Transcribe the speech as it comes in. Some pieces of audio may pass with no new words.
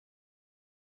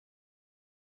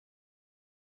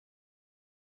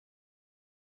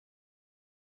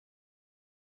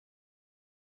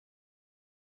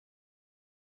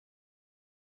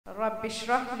رب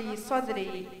اشرح لي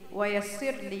صدري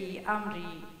ويسر لي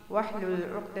أمري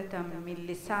واحلل عقدة من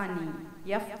لساني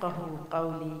يفقه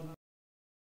قولي.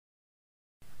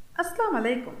 Assalamu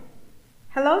alaikum.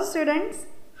 Hello students,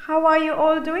 how are you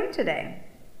all doing today?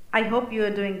 I hope you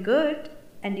are doing good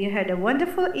and you had a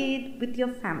wonderful Eid with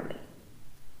your family.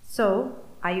 So,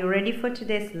 are you ready for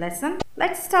today's lesson?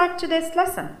 Let's start today's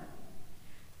lesson.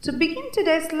 To begin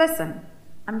today's lesson,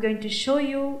 I'm going to show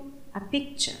you a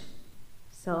picture.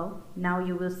 So, now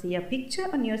you will see a picture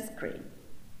on your screen.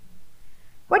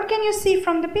 What can you see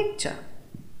from the picture?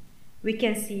 We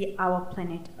can see our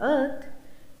planet Earth.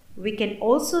 We can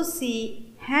also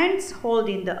see hands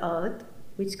holding the earth,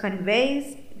 which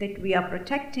conveys that we are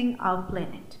protecting our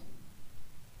planet.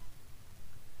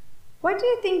 What do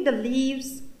you think the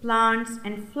leaves, plants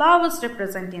and flowers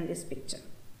represent in this picture?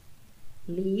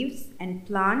 Leaves and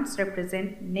plants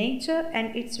represent nature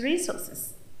and its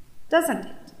resources, doesn't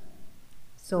it?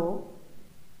 So,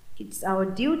 it's our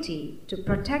duty to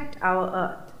protect our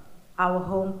earth, our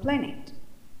home planet.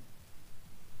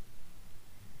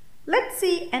 Let's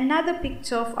see another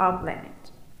picture of our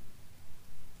planet.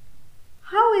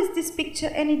 How is this picture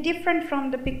any different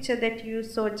from the picture that you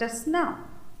saw just now?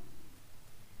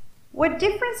 What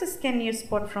differences can you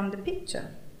spot from the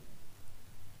picture?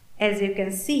 As you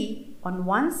can see, on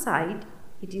one side,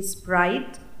 it is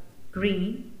bright,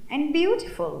 green and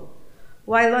beautiful,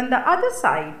 while on the other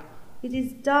side, it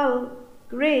is dull,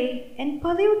 grey and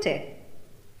polluted.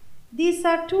 These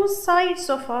are two sides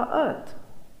of our earth.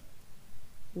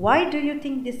 Why do you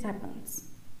think this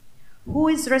happens? Who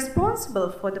is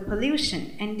responsible for the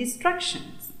pollution and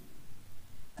destructions?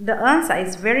 The answer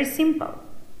is very simple.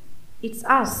 It's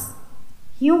us,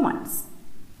 humans,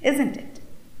 isn't it?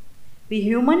 We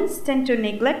humans tend to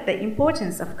neglect the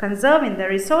importance of conserving the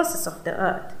resources of the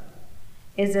earth.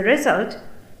 As a result,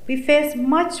 we face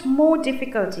much more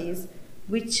difficulties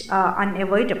which are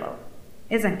unavoidable,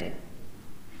 isn't it?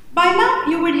 By now,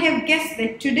 you would have guessed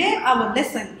that today our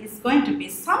lesson is going to be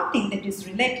something that is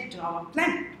related to our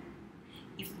planet.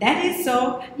 If that is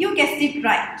so, you guessed it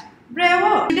right.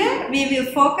 Bravo! Today, we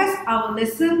will focus our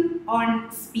lesson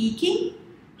on speaking.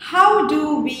 How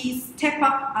do we step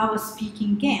up our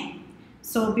speaking game?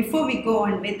 So before we go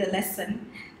on with the lesson,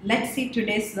 let's see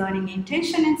today's learning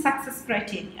intention and success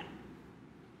criteria.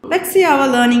 Let's see our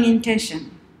learning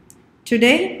intention.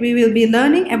 Today, we will be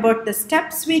learning about the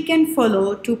steps we can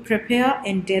follow to prepare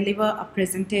and deliver a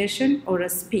presentation or a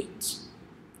speech.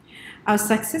 Our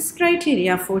success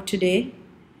criteria for today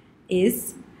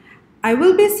is, I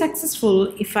will be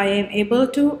successful if I am able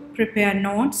to prepare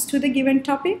notes to the given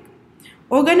topic,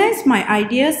 organize my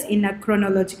ideas in a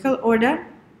chronological order,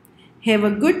 have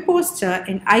a good posture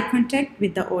and eye contact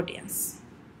with the audience.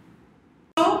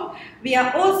 So, we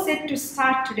are all set to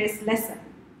start today's lesson.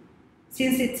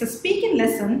 Since it's a speaking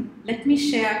lesson, let me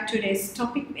share today's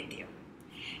topic with you.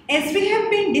 As we have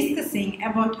been discussing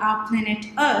about our planet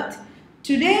Earth,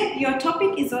 today your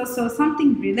topic is also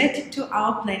something related to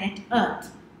our planet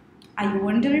Earth. Are you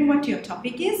wondering what your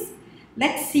topic is?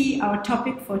 Let's see our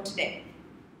topic for today.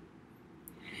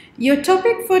 Your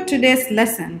topic for today's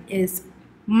lesson is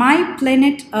My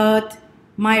Planet Earth,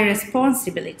 My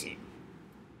Responsibility.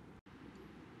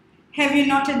 Have you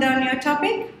noted down your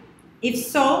topic? If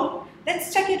so,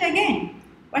 let's check it again.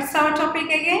 What's our topic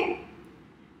again?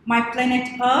 My planet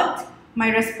Earth,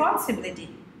 my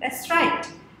responsibility. That's right.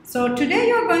 So today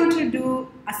you're going to do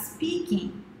a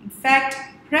speaking. In fact,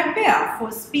 prepare for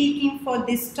speaking for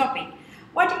this topic.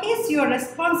 What is your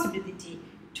responsibility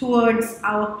towards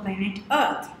our planet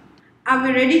Earth? Are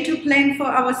we ready to plan for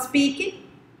our speaking?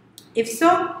 If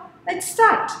so, let's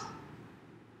start.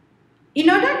 In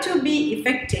order to be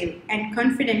effective and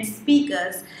confident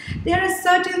speakers, there are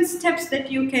certain steps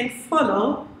that you can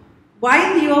follow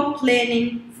while you're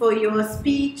planning for your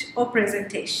speech or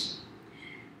presentation.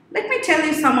 Let me tell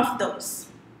you some of those.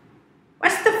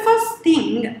 What's the first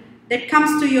thing that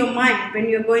comes to your mind when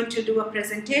you're going to do a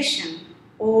presentation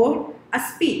or a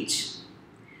speech?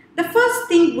 The first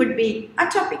thing would be a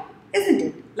topic, isn't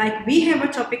it? Like we have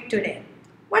a topic today.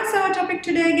 What's our topic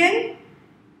today again?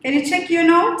 Can you check your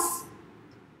notes?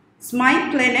 It's my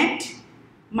planet,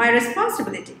 my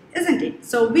responsibility, isn't it?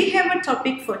 So we have a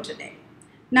topic for today.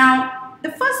 Now,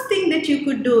 the first thing that you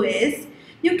could do is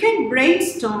you can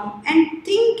brainstorm and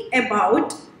think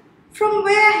about from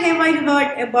where have I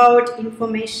heard about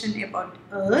information about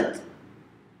Earth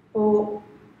or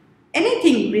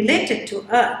anything related to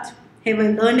Earth. Have I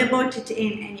learned about it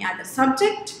in any other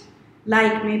subject,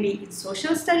 like maybe in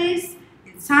social studies,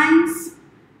 in science?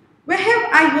 Where have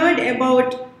I heard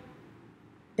about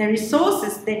the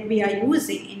resources that we are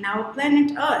using in our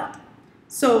planet Earth?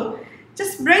 So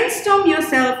Just brainstorm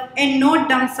yourself and note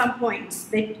down some points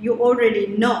that you already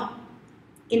know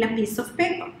in a piece of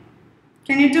paper.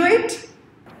 Can you do it?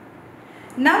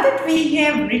 Now that we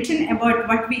have written about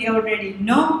what we already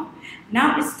know,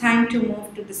 now it's time to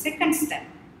move to the second step.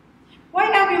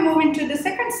 Why are we moving to the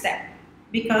second step?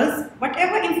 Because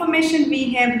whatever information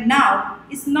we have now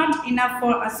is not enough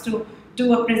for us to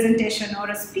do a presentation or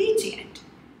a speech yet.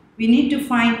 We need to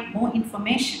find more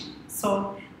information.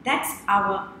 So that's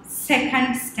our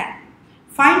second step.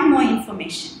 Find more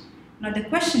information. Now the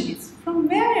question is, from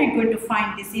where are you going to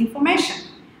find this information?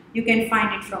 You can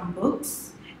find it from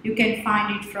books, you can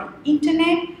find it from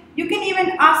internet, you can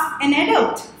even ask an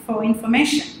adult for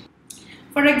information.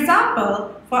 For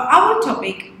example, for our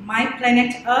topic, My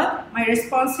Planet Earth, My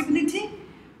Responsibility,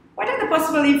 what are the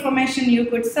possible information you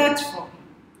could search for?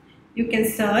 You can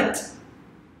search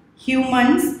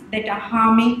humans that are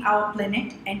harming our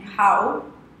planet and how.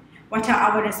 What are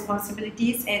our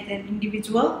responsibilities as an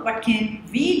individual? What can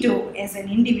we do as an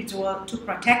individual to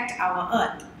protect our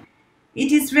Earth?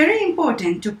 It is very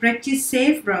important to practice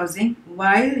safe browsing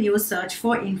while you search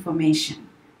for information.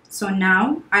 So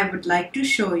now I would like to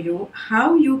show you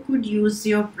how you could use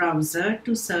your browser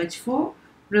to search for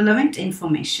relevant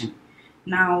information.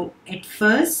 Now at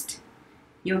first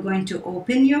you're going to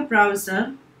open your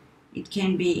browser. It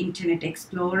can be Internet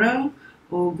Explorer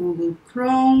or Google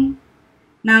Chrome.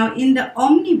 Now in the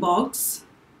Omni box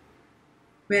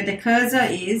where the cursor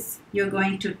is, you're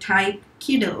going to type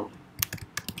Kiddle.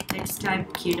 Let's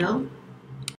type Kiddle.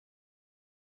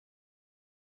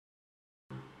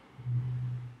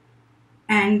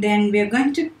 And then we're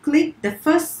going to click the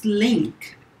first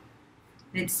link.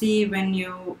 Let's see, when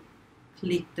you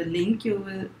click the link,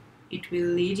 it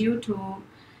will lead you to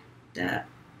the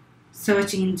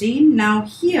search engine. Now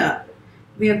here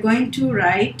we are going to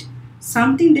write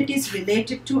something that is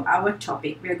related to our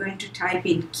topic. We are going to type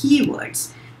in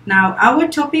keywords. Now our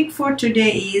topic for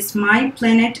today is My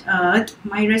Planet Earth,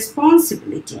 My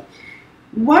Responsibility.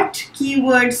 What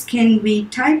keywords can we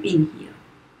type in here?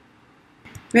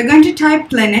 We're going to type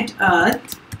Planet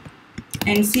Earth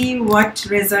and see what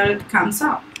result comes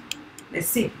up. Let's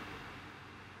see.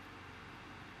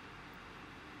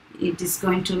 It is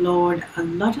going to load a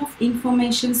lot of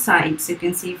information sites. You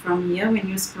can see from here, when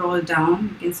you scroll down,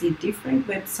 you can see different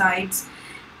websites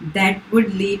that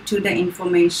would lead to the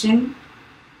information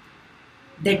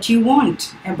that you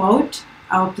want about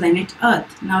our planet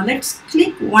Earth. Now let's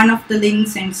click one of the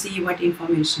links and see what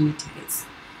information it is.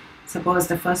 Suppose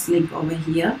the first link over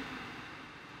here,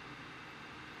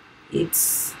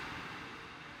 it's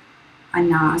a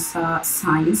NASA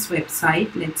science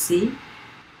website. Let's see.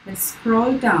 Let's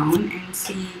scroll down and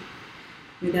see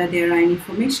whether there are any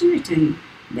information written.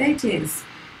 There it is.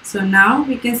 So now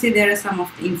we can see there are some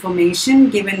of the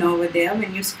information given over there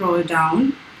when you scroll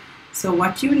down. So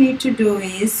what you need to do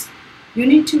is you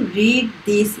need to read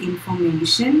this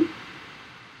information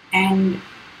and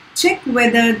check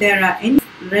whether there are any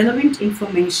relevant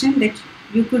information that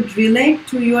you could relate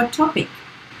to your topic.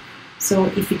 So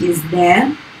if it is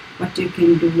there, what you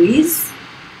can do is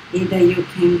either you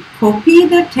can copy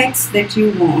the text that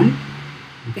you want.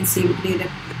 You can simply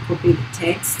copy the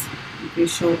text. It will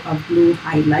show a blue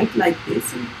highlight like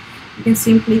this. You can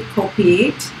simply copy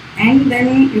it and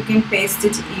then you can paste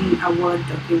it in a Word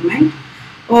document.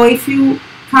 Or if you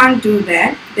can't do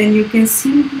that, then you can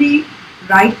simply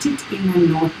write it in a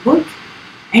notebook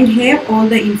and have all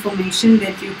the information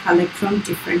that you collect from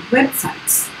different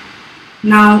websites.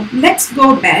 Now let's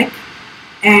go back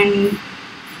and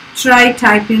try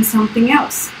typing something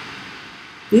else.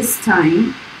 This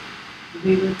time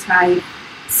we will type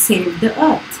Save the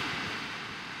Earth.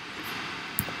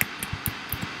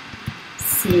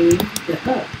 Save the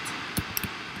Earth.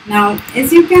 Now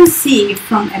as you can see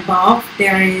from above,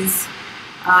 there is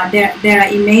there are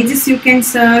images you can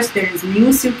search, there is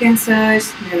news you can search,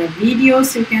 there are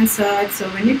videos you can search. So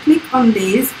when you click on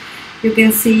this, you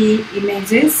can see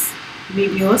images,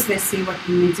 videos. Let's see what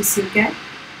images you get.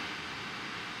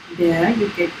 There you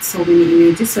get so many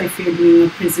images. So if you're doing a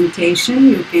presentation,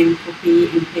 you can copy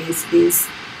and paste these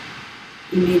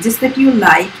images that you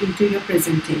like into your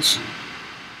presentation.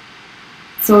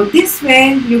 So this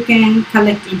way you can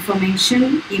collect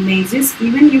information, images,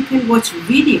 even you can watch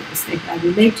videos that are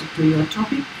related to your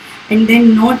topic and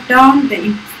then note down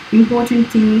the important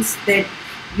things that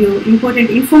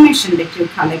important information that you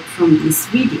collect from these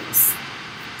videos.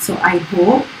 So I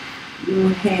hope you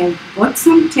have got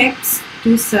some tips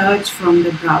to search from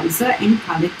the browser and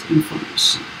collect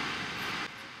information.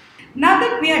 Now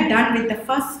that we are done with the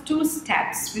first two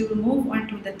steps, we will move on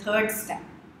to the third step.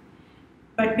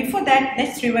 But before that,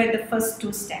 let's revise the first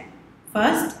two steps.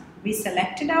 First, We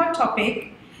selected our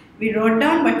topic, we wrote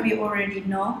down what we already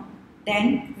know,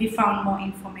 then we found more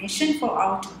information for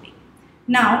our topic.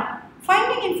 Now,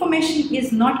 finding information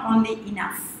is not only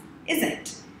enough, is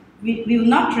it? We will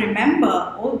not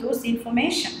remember all those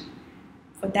information.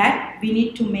 For that, we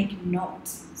need to make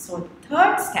notes. So the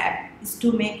third step is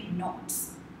to make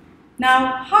notes.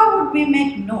 Now, how would we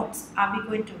make notes? Are we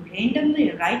going to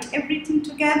randomly write everything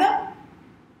together?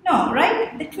 No,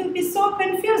 right? That will be so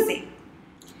confusing.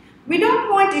 We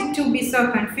don't want it to be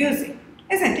so confusing,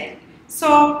 isn't it?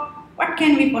 So, what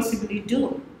can we possibly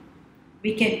do?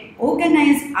 We can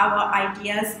organize our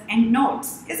ideas and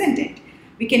notes, isn't it?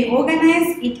 We can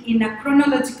organize it in a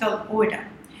chronological order.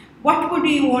 What would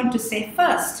you want to say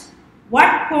first?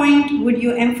 What point would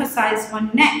you emphasize on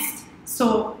next?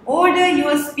 So, order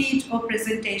your speech or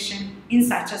presentation in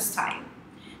such a style.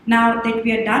 Now that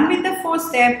we are done with the 4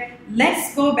 steps,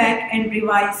 let's go back and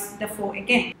revise the 4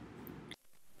 again.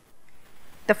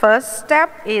 The first step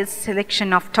is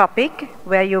selection of topic,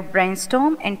 where you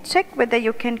brainstorm and check whether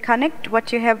you can connect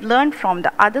what you have learned from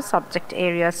the other subject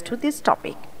areas to this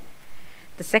topic.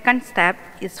 The second step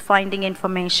is finding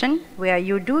information, where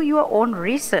you do your own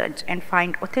research and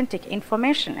find authentic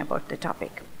information about the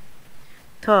topic.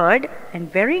 Third,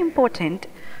 and very important,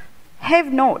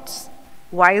 have notes.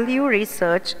 While you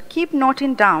research, keep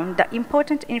noting down the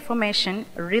important information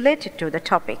related to the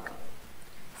topic.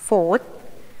 Fourth,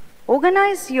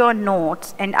 organize your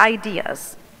notes and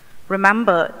ideas.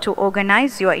 Remember to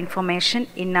organize your information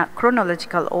in a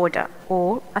chronological order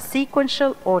or a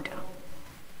sequential order.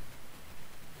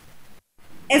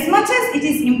 As much as it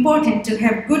is important to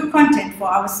have good content for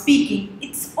our speaking,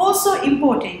 it's also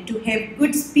important to have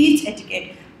good speech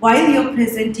etiquette while you're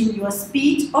presenting your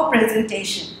speech or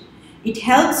presentation. It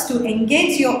helps to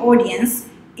engage your audience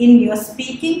in your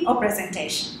speaking or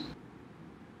presentation.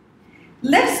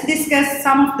 Let's discuss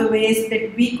some of the ways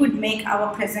that we could make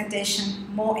our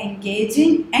presentation more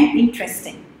engaging and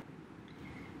interesting.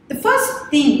 The first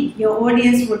thing your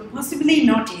audience would possibly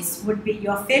notice would be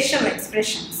your facial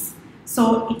expressions.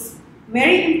 So it's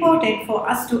very important for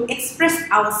us to express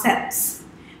ourselves.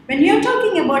 When you're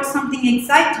talking about something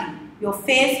exciting, your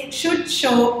face should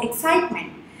show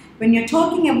excitement. When you're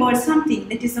talking about something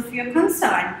that is of your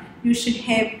concern, you should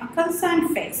have a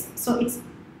concerned face. So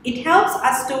it helps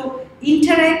us to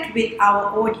interact with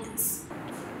our audience.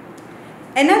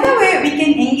 Another way we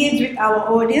can engage with our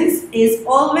audience is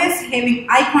always having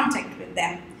eye contact with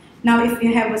them. Now, if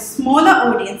you have a smaller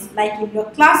audience, like in your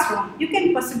classroom, you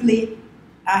can possibly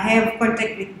have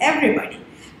contact with everybody.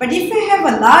 But if you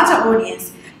have a larger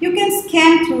audience, you can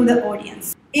scan through the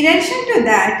audience. In addition to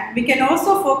that, we can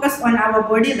also focus on our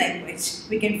body language.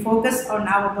 We can focus on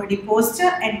our body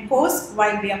posture and pose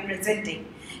while we are presenting.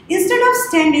 Instead of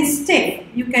standing stiff,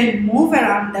 you can move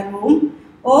around the room,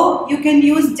 or you can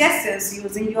use gestures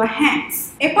using your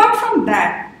hands. Apart from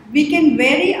that, we can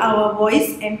vary our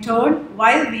voice and tone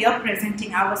while we are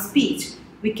presenting our speech.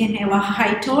 We can have a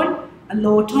high tone, a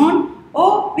low tone,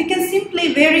 or we can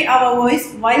simply vary our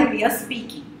voice while we are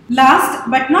speaking. Last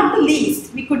but not the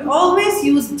least, we could always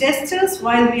use gestures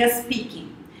while we are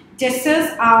speaking. Gestures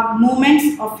are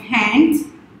movements of hands,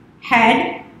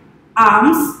 head,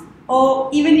 arms, or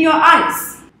even your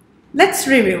eyes. Let's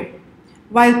review.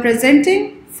 While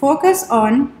presenting, focus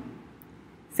on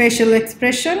facial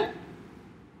expression,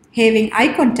 having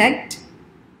eye contact,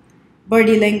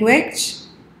 body language,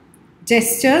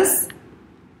 gestures,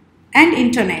 and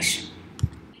intonation.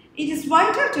 It is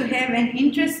vital to have an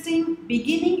interesting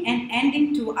beginning and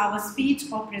ending to our speech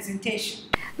or presentation.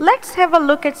 Let's have a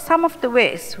look at some of the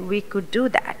ways we could do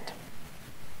that.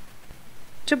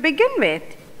 To begin with,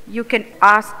 you can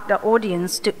ask the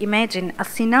audience to imagine a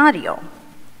scenario.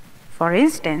 For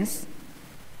instance,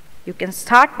 you can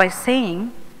start by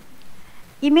saying,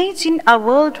 imagine a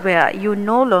world where you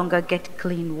no longer get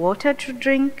clean water to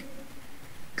drink,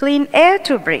 clean air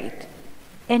to breathe,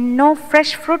 and no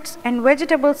fresh fruits and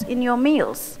vegetables in your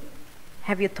meals.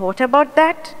 Have you thought about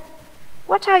that?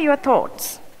 What are your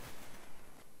thoughts?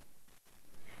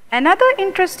 Another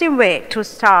interesting way to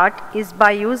start is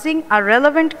by using a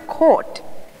relevant quote.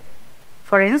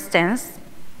 For instance,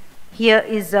 here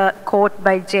is a quote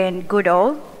by Jane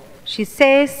Goodall. She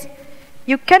says,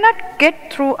 "You cannot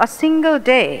get through a single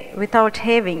day without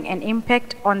having an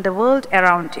impact on the world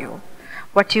around you.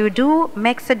 What you do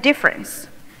makes a difference.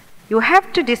 You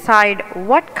have to decide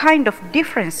what kind of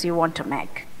difference you want to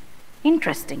make."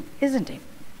 Interesting, isn't it?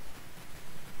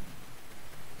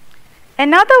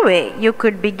 Another way you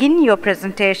could begin your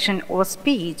presentation or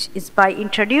speech is by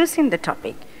introducing the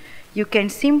topic. You can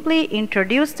simply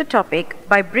introduce the topic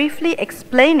by briefly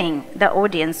explaining the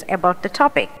audience about the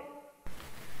topic.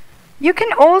 You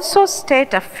can also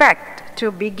state a fact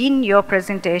to begin your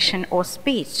presentation or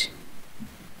speech.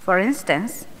 For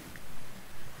instance,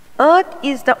 Earth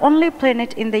is the only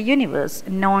planet in the universe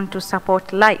known to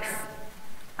support life,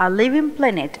 a living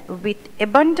planet with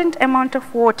abundant amount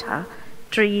of water,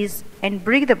 trees, and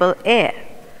breathable air.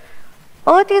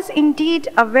 Earth is indeed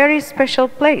a very special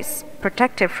place,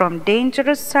 protected from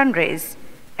dangerous sun rays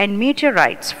and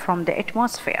meteorites from the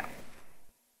atmosphere.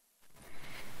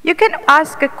 You can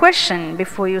ask a question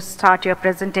before you start your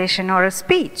presentation or a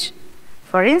speech.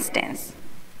 For instance,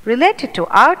 related to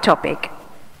our topic,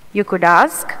 you could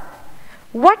ask,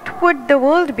 what would the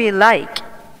world be like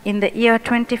in the year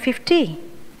 2050?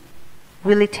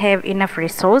 Will it have enough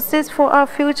resources for our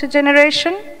future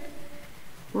generation?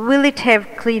 Will it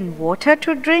have clean water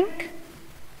to drink?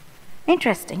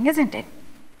 Interesting, isn't it?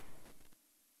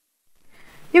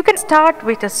 You can start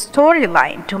with a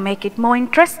storyline to make it more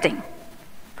interesting.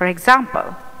 For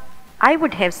example, I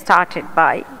would have started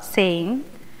by saying,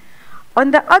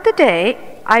 on the other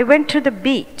day, I went to the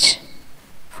beach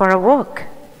for a walk.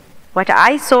 What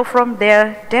I saw from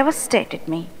there devastated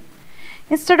me.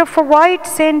 Instead of a white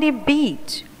sandy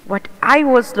beach, what I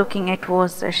was looking at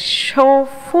was a shore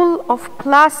full of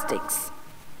plastics.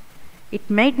 It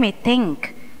made me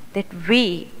think that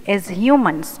we as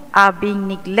humans are being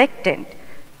neglected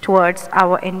towards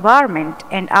our environment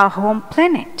and our home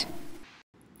planet.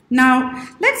 Now,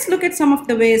 let's look at some of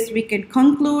the ways we can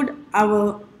conclude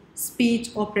our speech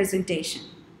or presentation.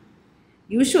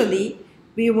 Usually,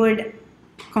 we would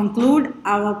conclude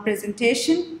our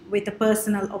presentation with a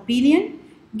personal opinion,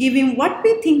 giving what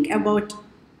we think about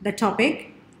the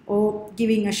topic or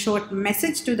giving a short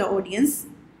message to the audience.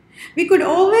 We could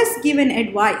always give an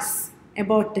advice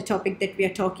about the topic that we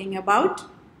are talking about,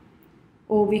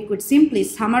 or we could simply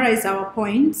summarize our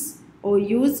points or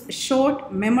use a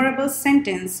short, memorable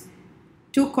sentence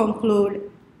to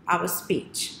conclude our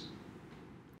speech.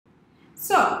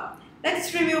 So,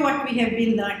 let's review what we have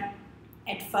been learning.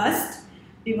 At first,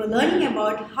 we were learning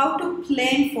about how to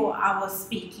plan for our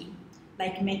speaking,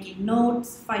 like making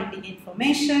notes, finding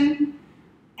information,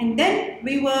 and then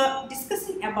we were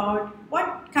discussing about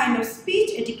what kind of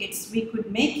speech etiquettes we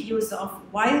could make use of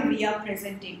while we are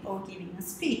presenting or giving a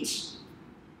speech.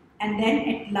 And then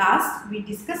at last, we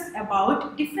discussed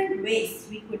about different ways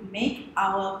we could make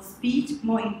our speech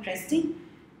more interesting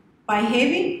by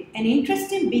having an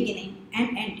interesting beginning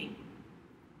and ending.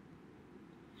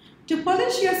 To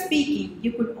polish your speaking,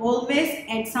 you could always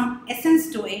add some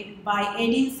essence to it by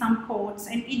adding some quotes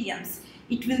and idioms.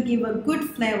 It will give a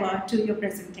good flavor to your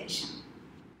presentation.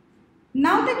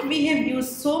 Now that we have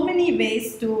used so many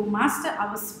ways to master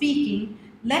our speaking,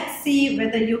 let's see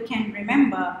whether you can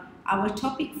remember our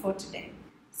topic for today.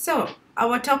 So,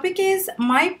 our topic is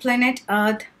My Planet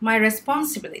Earth, My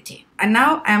Responsibility. And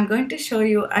now I am going to show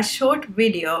you a short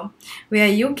video where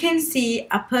you can see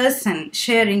a person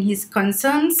sharing his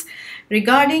concerns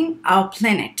regarding our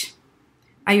planet.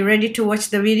 Are you ready to watch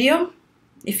the video?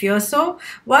 If you're so,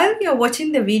 while you're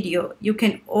watching the video, you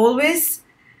can always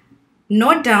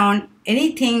note down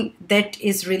anything that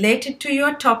is related to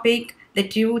your topic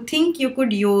that you think you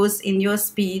could use in your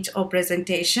speech or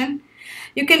presentation.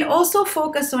 You can also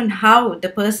focus on how the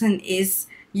person is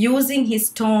using his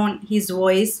tone, his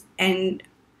voice, and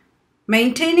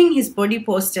maintaining his body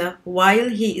posture while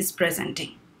he is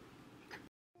presenting.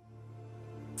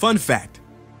 Fun fact,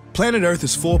 planet Earth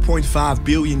is 4.5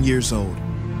 billion years old.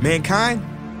 Mankind,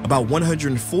 about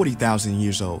 140,000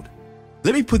 years old.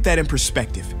 Let me put that in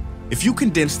perspective. If you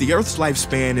condense the Earth's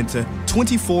lifespan into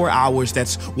 24 hours,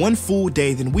 that's one full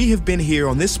day, then we have been here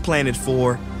on this planet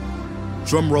for,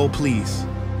 drum roll please,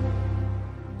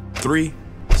 3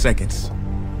 seconds.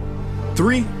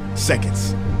 3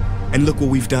 seconds. And look what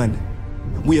we've done.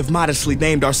 We have modestly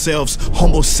named ourselves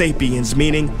Homo sapiens,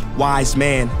 meaning wise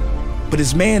man. But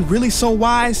is man really so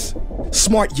wise?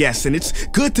 Smart, yes, and it's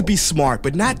good to be smart,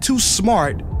 but not too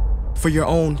smart for your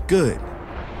own good.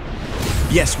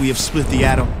 Yes, we have split the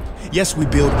atom. Yes, we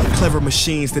build clever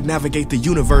machines that navigate the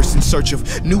universe in search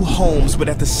of new homes, but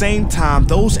at the same time,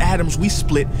 those atoms we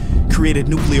split created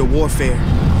nuclear warfare.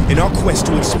 In our quest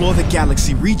to explore the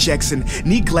galaxy, rejects and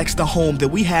neglects the home that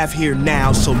we have here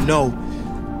now, so no,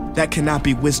 that cannot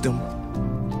be wisdom.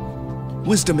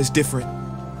 Wisdom is different.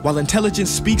 While intelligence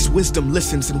speaks, wisdom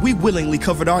listens, and we willingly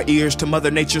covered our ears to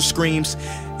Mother Nature's screams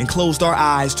and closed our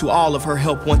eyes to all of her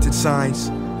help-wanted signs.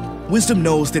 Wisdom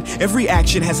knows that every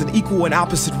action has an equal and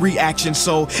opposite reaction.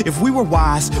 So if we were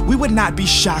wise, we would not be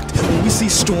shocked when we see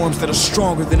storms that are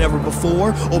stronger than ever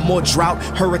before, or more drought,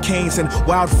 hurricanes, and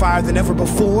wildfire than ever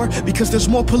before, because there's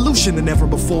more pollution than ever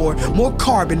before, more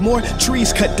carbon, more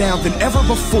trees cut down than ever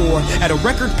before. At a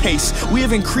record pace, we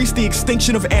have increased the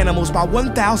extinction of animals by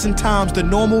 1,000 times the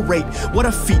normal rate. What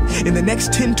a feat. In the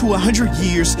next 10 to 100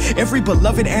 years, every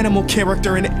beloved animal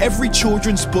character in every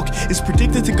children's book is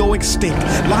predicted to go extinct.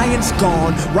 Lions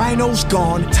gone, rhinos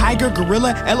gone, tiger,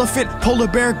 gorilla, elephant, polar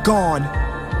bear gone.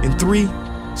 In 3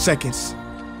 seconds.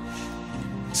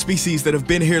 Species that have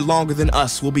been here longer than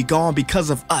us will be gone because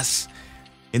of us.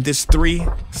 In this 3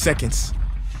 seconds.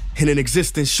 In an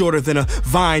existence shorter than a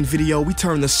Vine video, we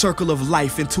turn the circle of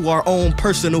life into our own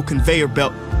personal conveyor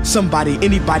belt. Somebody,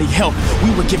 anybody help.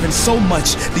 We were given so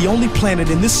much, the only planet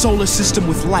in this solar system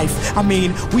with life. I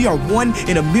mean, we are 1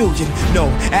 in a million. No,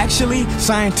 actually,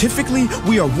 scientifically,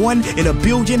 we are 1 in a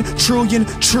billion, trillion.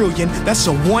 That's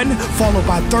a 1 followed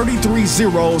by 33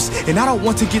 zeros. And I don't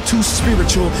want to get too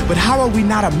spiritual, but how are we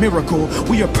not a miracle?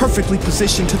 We are perfectly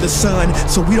positioned to the sun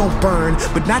so we don't burn,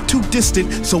 but not too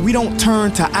distant so we don't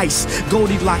turn to ice.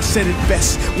 Goldilocks said it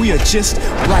best, we are just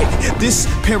right. This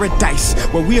paradise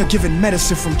where we are given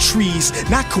medicine from trees,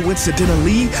 not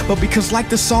coincidentally, but because like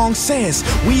the song says,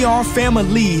 we are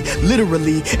family.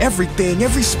 Literally, everything,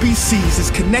 every species is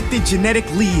connected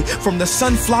genetically, from the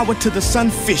sunflower to the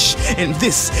sunfish. And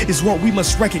this is what we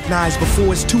must recognize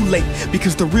before it's too late,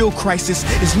 because the real crisis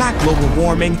is not global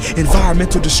warming,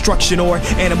 environmental destruction, or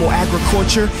animal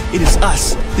agriculture. It is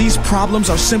us. These problems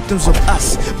are symptoms of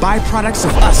us, byproducts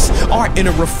of us. Our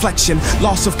inner reflection,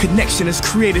 loss of connection has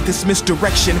created this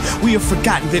misdirection. We have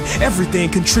forgotten that everything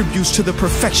contributes to the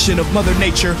perfection of Mother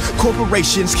Nature.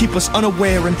 Corporations keep us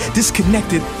unaware and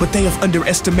disconnected, but they have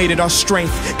underestimated our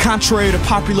strength. Contrary to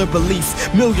popular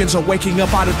belief, millions are waking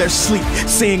up out of their sleep,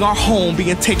 seeing our home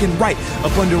being taken right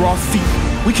up under our feet.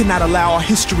 We cannot allow our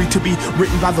history to be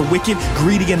written by the wicked,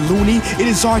 greedy, and loony. It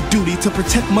is our duty to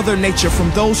protect Mother Nature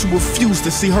from those who refuse to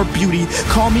see her beauty.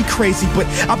 Call me crazy, but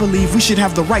I believe we should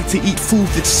have the right to eat food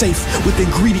that's safe, with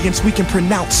ingredients we can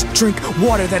pronounce. Drink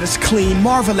water that is clean,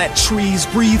 marvel at trees,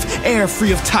 breathe air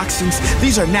free of toxins.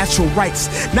 These are natural rights,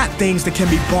 not things that can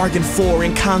be bargained for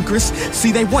in Congress.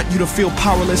 See, they want you to feel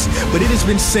powerless, but it has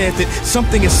been said that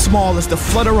something as small as the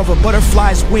flutter of a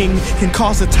butterfly's wing can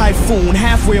cause a typhoon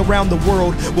halfway around the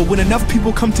world. But when enough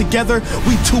people come together,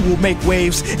 we too will make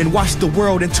waves and wash the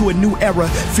world into a new era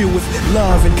filled with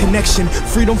love and connection,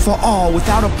 freedom for all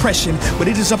without oppression. But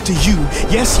it is up to you,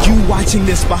 yes, you watching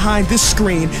this behind this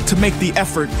screen, to make the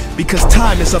effort, because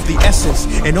time is of the essence,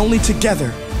 and only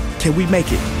together can we make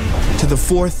it to the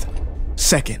 4th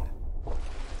second.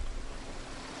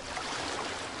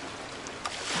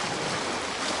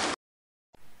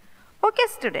 Okay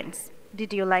students,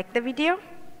 did you like the video?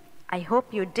 I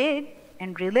hope you did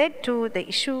and relate to the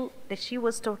issue that she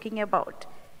was talking about.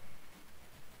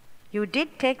 You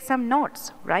did take some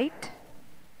notes, right?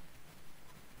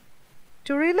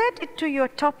 To relate it to your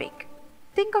topic,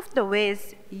 think of the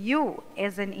ways you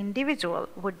as an individual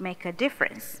would make a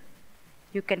difference.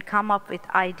 You can come up with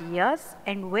ideas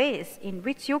and ways in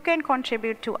which you can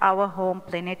contribute to our home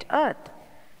planet Earth.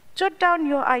 Jot down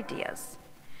your ideas.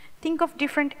 Think of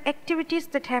different activities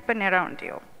that happen around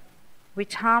you,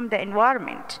 which harm the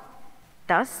environment,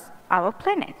 thus our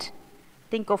planet.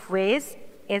 Think of ways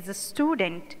as a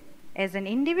student, as an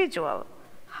individual,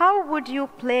 how would you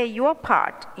play your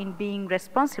part in being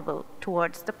responsible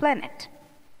towards the planet?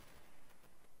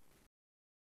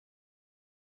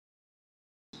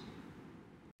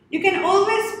 You can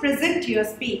always present your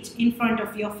speech in front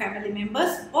of your family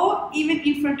members or even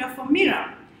in front of a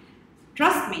mirror.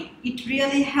 Trust me, it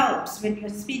really helps when you're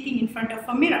speaking in front of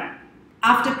a mirror.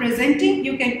 After presenting,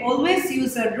 you can always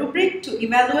use a rubric to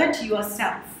evaluate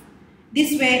yourself.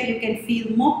 This way you can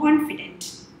feel more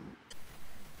confident.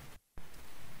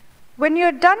 When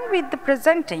you're done with the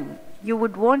presenting, you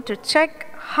would want to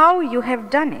check how you have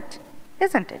done it,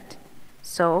 isn't it?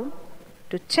 So,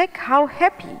 to check how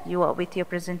happy you are with your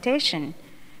presentation,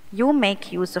 you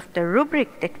make use of the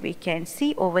rubric that we can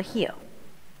see over here.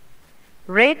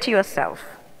 Rate yourself.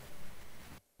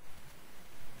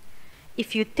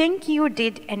 If you think you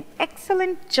did an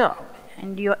excellent job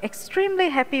and you're extremely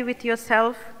happy with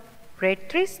yourself, rate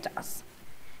 3 stars.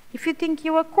 If you think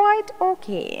you are quite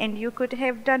okay and you could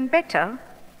have done better,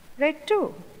 rate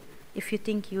 2. If you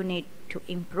think you need to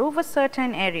improve a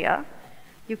certain area,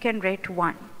 you can rate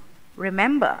 1.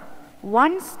 Remember,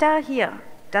 1 star here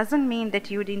doesn't mean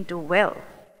that you didn't do well.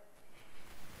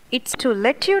 It's to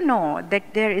let you know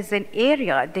that there is an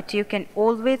area that you can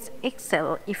always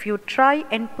excel if you try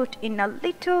and put in a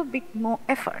little bit more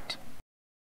effort.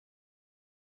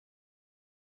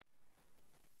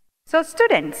 So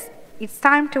students, it's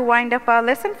time to wind up our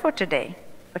lesson for today.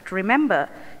 But remember,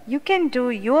 you can do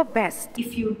your best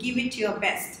if you give it your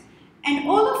best. And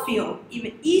all of you,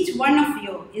 even each one of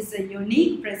you, is a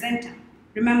unique presenter.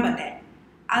 Remember that.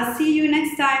 I'll see you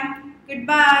next time.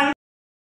 Goodbye.